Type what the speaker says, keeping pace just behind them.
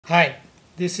Hi,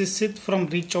 this is Sid from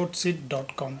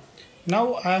ReachOutSid.com.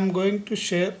 Now I am going to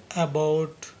share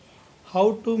about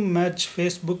how to merge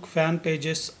Facebook fan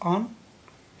pages on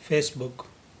Facebook.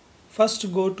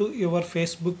 First go to your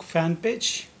Facebook fan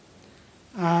page,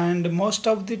 and most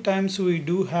of the times we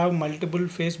do have multiple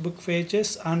Facebook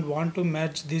pages and want to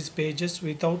merge these pages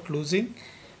without losing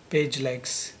page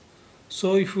likes.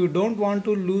 So if we don't want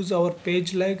to lose our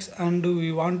page likes and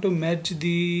we want to merge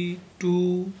the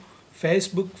two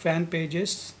Facebook fan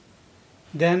pages,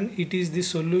 then it is the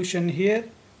solution here.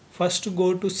 First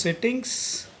go to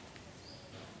settings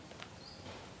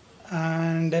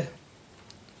and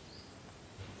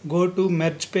go to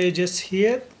merge pages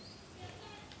here,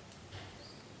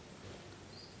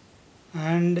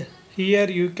 and here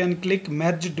you can click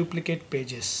merge duplicate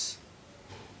pages.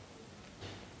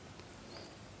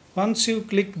 Once you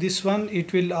click this one,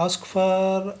 it will ask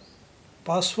for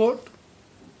password.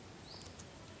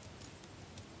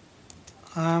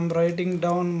 I am writing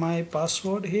down my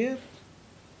password here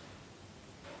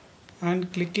and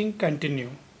clicking continue.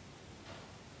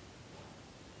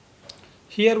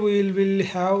 Here we will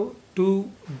have two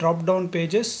drop down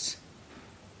pages,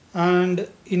 and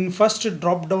in first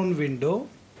drop down window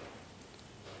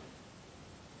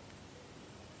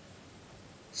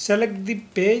select the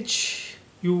page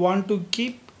you want to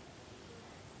keep.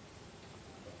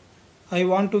 I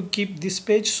want to keep this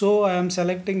page, so I am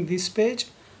selecting this page.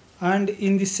 And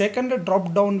in the second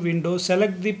drop down window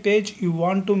select the page you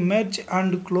want to merge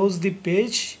and close the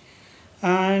page,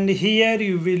 and here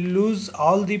you will lose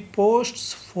all the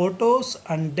posts, photos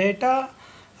and data,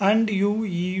 and you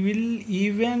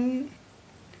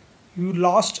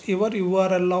lost your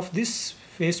URL of this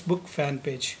Facebook fan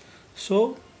page.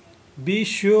 So be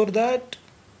sure that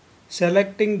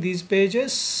selecting these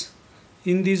pages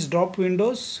in these drop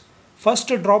windows, first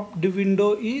drop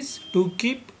window is to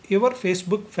keep your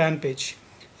Facebook fan page,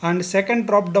 and second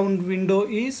drop down window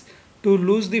is to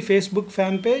lose the Facebook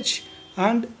fan page,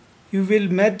 and you will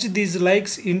merge these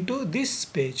likes into this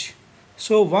page.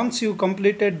 So once you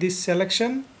completed this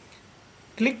selection,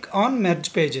 click on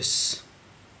merge pages.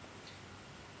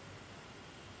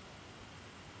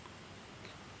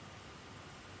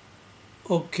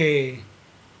 Okay,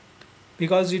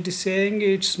 because it is saying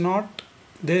it's not,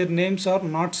 their names are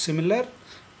not similar,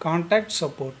 contact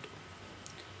support.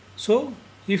 So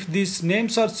if these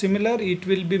names are similar, it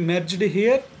will be merged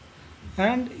here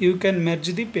and you can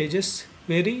merge the pages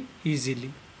very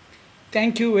easily.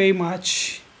 Thank you very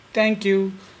much. Thank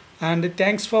you, and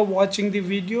thanks for watching the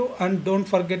video, and don't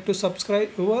forget to subscribe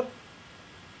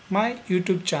my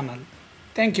YouTube channel.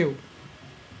 Thank you.